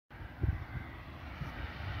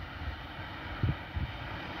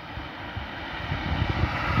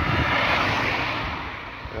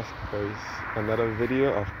Here's another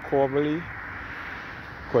video of Coverley,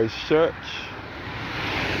 Christchurch,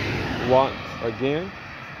 once again,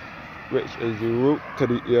 which is the route to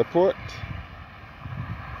the airport.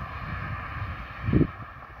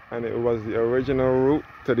 And it was the original route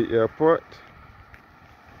to the airport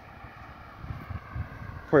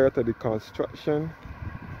prior to the construction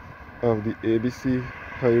of the ABC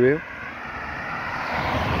highway.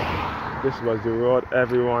 This was the road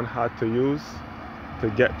everyone had to use to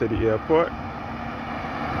get to the airport.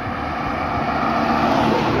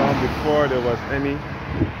 But long before there was any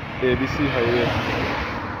ABC highway.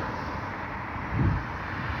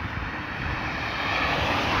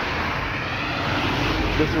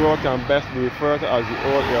 This road can best be referred to as the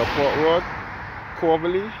old airport road,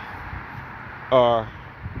 Coverley, or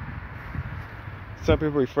some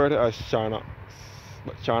people refer to it as Charnox.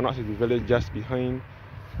 But Charnox is the village just behind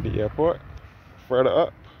the airport, further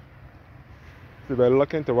up. So we're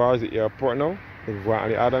looking towards the airport now, the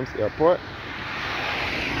Grantley Adams Airport.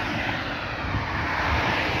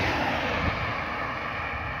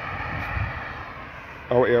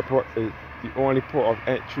 Our airport is the only port of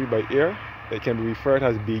entry by air. It can be referred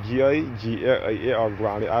as BGI, GAIA, or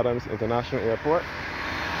Grantley Adams International Airport.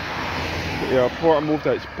 The airport moved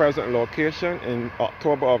to its present location in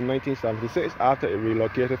October of 1976 after it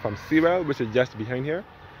relocated from Seawell, which is just behind here.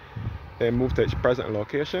 It moved to its present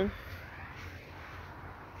location.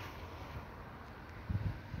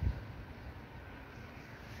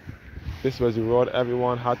 This was the road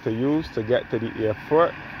everyone had to use to get to the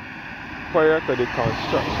airport prior to the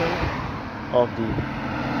construction of the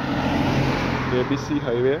ABC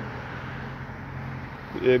highway.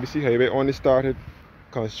 The ABC highway only started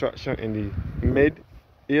construction in the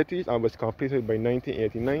mid-80s and was completed by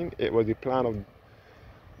 1989. It was the plan of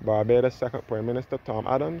Barbados' second Prime Minister, Tom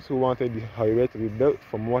Adams, who wanted the highway to be built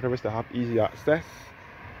for motorists to have easy access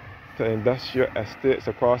to industrial estates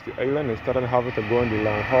across the island instead of having to go on the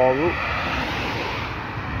long haul route.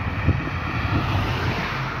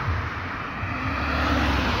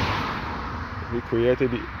 He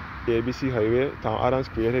created the ABC highway. Tom Adams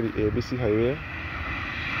created the ABC highway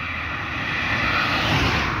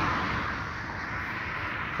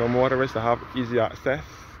for motorists to have easy access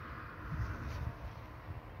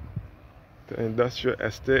to industrial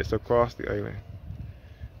estates across the island.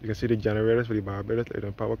 You can see the generators for the Barbados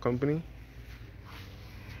Island Power Company.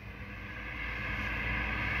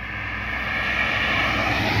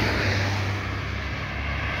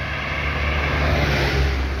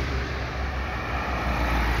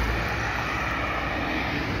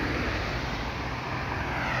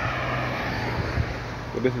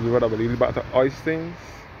 So this is the road I will lead back to Oistins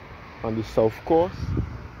on the south coast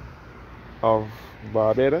of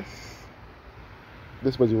Barbados.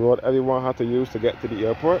 This was the road everyone had to use to get to the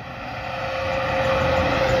airport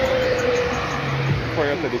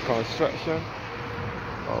prior to the construction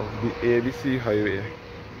of the ABC highway.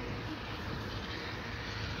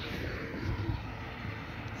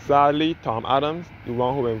 Sadly, Tom Adams, the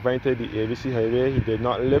one who invented the ABC highway, he did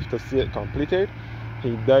not live to see it completed.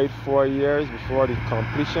 He died 4 years before the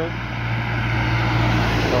completion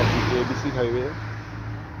of the ABC highway.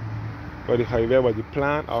 But the highway was the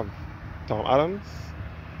plan of Tom Adams,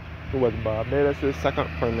 who was Barbados' second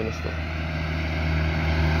Prime Minister.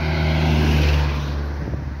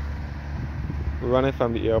 Running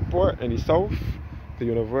from the airport in the south, the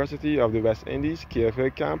University of the West Indies,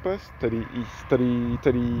 KFA campus, to the east, to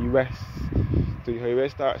the west. The highway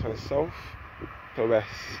starts from south to west.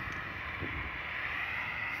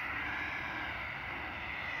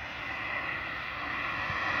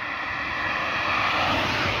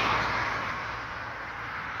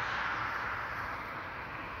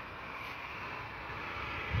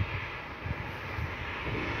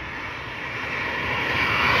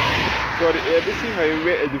 So the ABC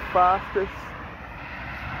highway is the fastest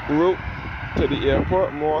route to the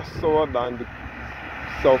airport, more so than the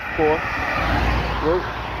south coast route,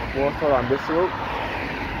 more so than this route.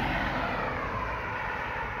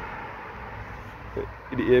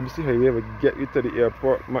 The ABC highway will get you to the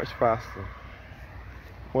airport much faster.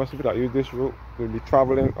 Most people that use this route will be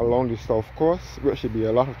traveling along the south coast, which should be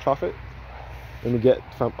a lot of traffic. When you get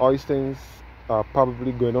from Oistins,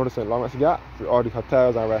 probably going on to St. Lawrence Gap with all the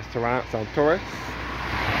hotels and restaurants and tourists,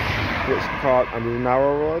 which called on the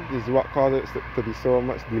narrow road is what causes it to be so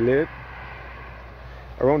much delayed.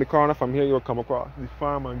 Around the corner from here you will come across the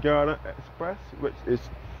Farm and Garden Express, which is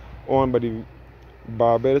owned by the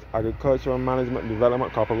Barbados Agricultural Management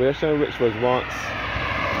Development Corporation, which was once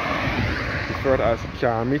referred to as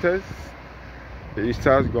Kilometers. The East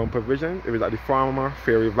House Ground Provision. It was at the former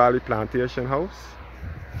Fairy Valley Plantation House.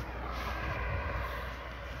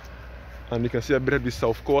 And you can see a bit of the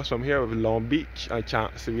south coast from here with Long Beach and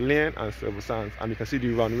Chancery Lane and Silver Sands. And you can see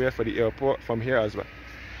the runway for the airport from here as well.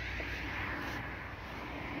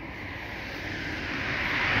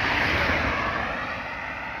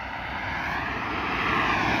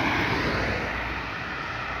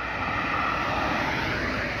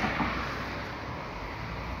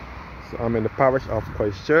 So I'm in the parish of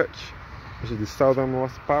Christchurch, which is the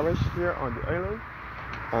southernmost parish here on the island.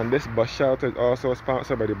 And this bus shelter is also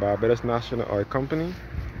sponsored by the Barbados National Oil Company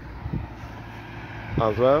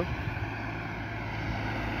as well.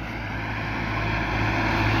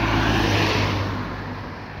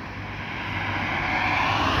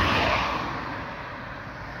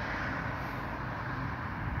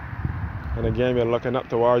 And again, we're looking up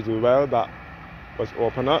towards the well that was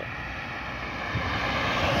opened up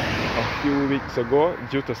a few weeks ago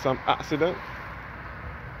due to some accident.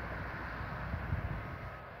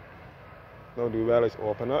 Now the well is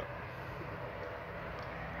open up.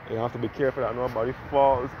 You have to be careful that nobody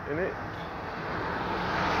falls in it.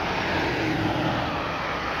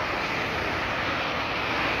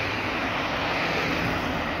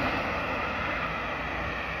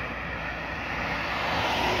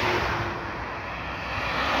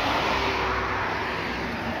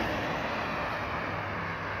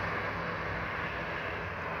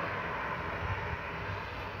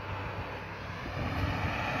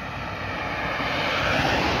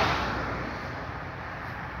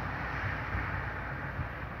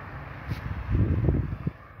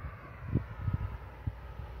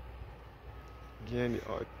 Again,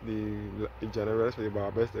 the generators for the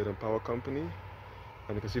Barbados Island Power Company,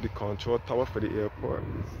 and you can see the control tower for the airport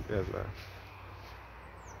as well.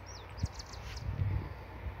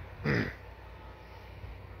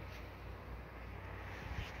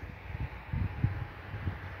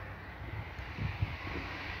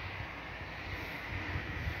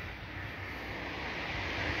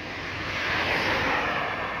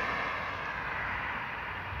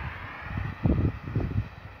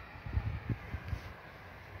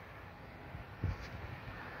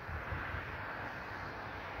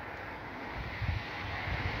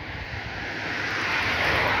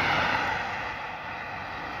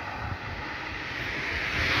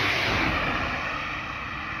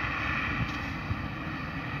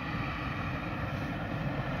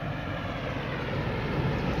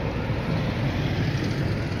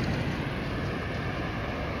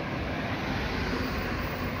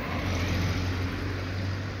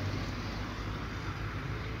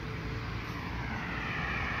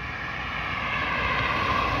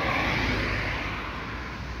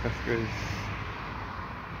 That's good.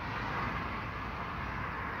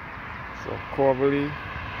 So Coverley,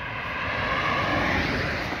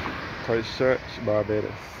 Christchurch,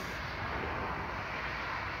 Barbados.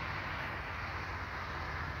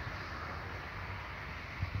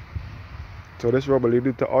 So this road will lead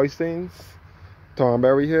you to Oystins,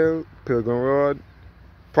 Thornberry Hill, Pilgrim Road,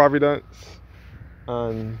 Providence,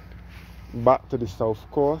 and back to the south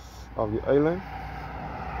coast of the island.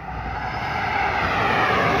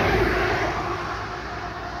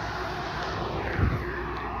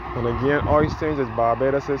 And again, Oystins is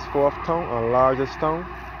Barbados' fourth town and largest town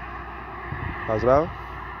as well.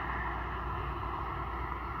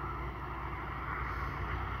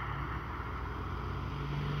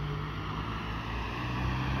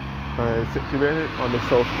 And it's situated on the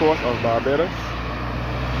south coast of Barbados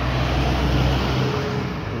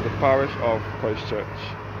in the parish of Christchurch.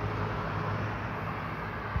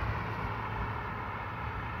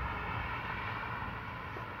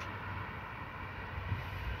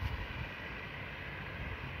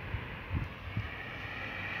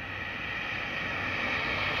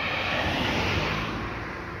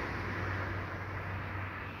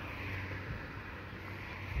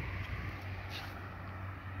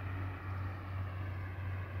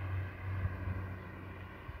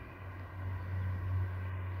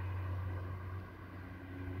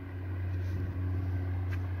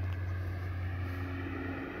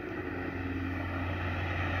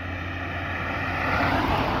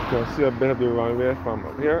 You can see a bit of the runway from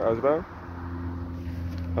up here as well.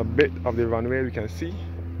 A bit of the runway we can see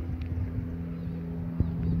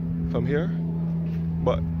from here.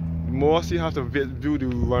 But most you have to view the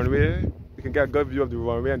runway. You can get a good view of the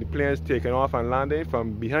runway and the planes taking off and landing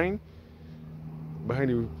from behind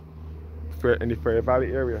in the Ferry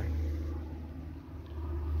Valley area.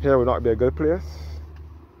 Here would not be a good place.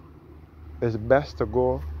 It's best to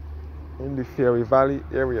go in the Ferry Valley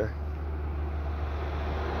area.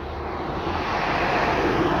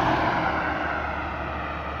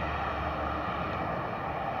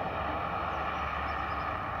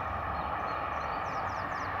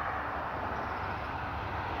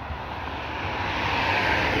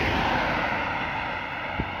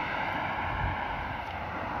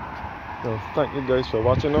 Thank you guys for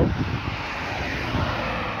watching now,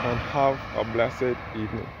 and have a blessed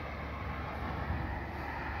evening.